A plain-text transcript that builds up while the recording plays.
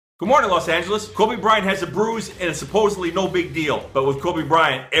Good morning, Los Angeles. Kobe Bryant has a bruise and it's supposedly no big deal. But with Kobe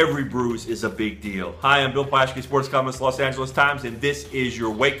Bryant, every bruise is a big deal. Hi, I'm Bill Plaschke, sports columnist, Los Angeles Times, and this is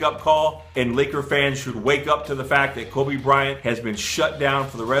your wake-up call. And Laker fans should wake up to the fact that Kobe Bryant has been shut down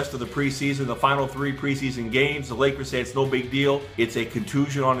for the rest of the preseason, the final 3 preseason games. The Lakers say it's no big deal. It's a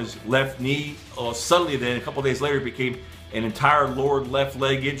contusion on his left knee. Suddenly then, a couple days later, it became an entire lower left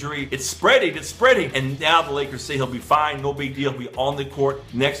leg injury. It's spreading. And now the Lakers say he'll be fine, no big deal. He'll be on the court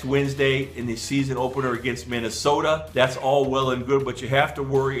next Wednesday in the season opener against Minnesota. That's all well and good, but you have to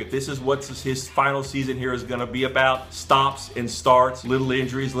worry if this is what his final season here is gonna be about. Stops and starts, little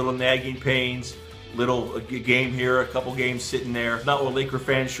injuries, little nagging pains, little game here, a couple games sitting there. Not what Laker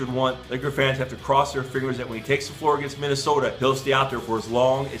fans should want. Laker fans have to cross their fingers that when he takes the floor against Minnesota, he'll stay out there for as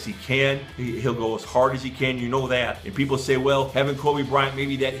long as he can. He'll go as hard as he can. You know that. And people say, well, having Kobe Bryant,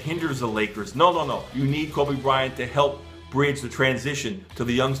 maybe that hinders the Lakers. No. You need Kobe Bryant to help bridge the transition to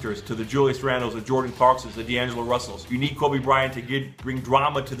the youngsters, to the Julius Randles, the Jordan Clarksons, the D'Angelo Russells. You need Kobe Bryant to bring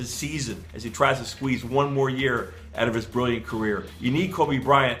drama to the season as he tries to squeeze one more year out of his brilliant career. You need Kobe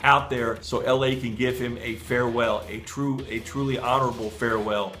Bryant out there so LA can give him a farewell, a truly honorable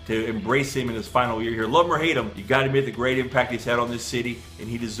farewell, to embrace him in his final year here. Love him or hate him, you got to admit the great impact he's had on this city, and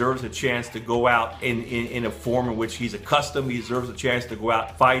he deserves a chance to go out in a form in which he's accustomed. He deserves a chance to go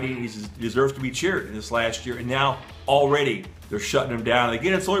out fighting. He deserves to be cheered in this last year, and now already they're shutting him down.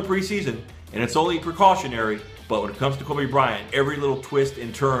 Again, it's only preseason, and it's only precautionary, but when it comes to Kobe Bryant, every little twist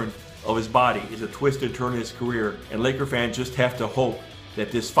and turn of his body is a twist and turn in his career, and Laker fans just have to hope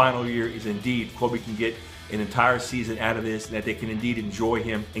that this final year is indeed, Kobe can get an entire season out of this, and that they can indeed enjoy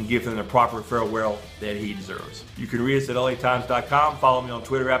him and give him the proper farewell that he deserves. You can read us at LATimes.com. Follow me on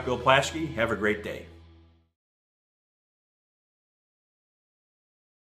Twitter at Bill Plaschke. Have a great day.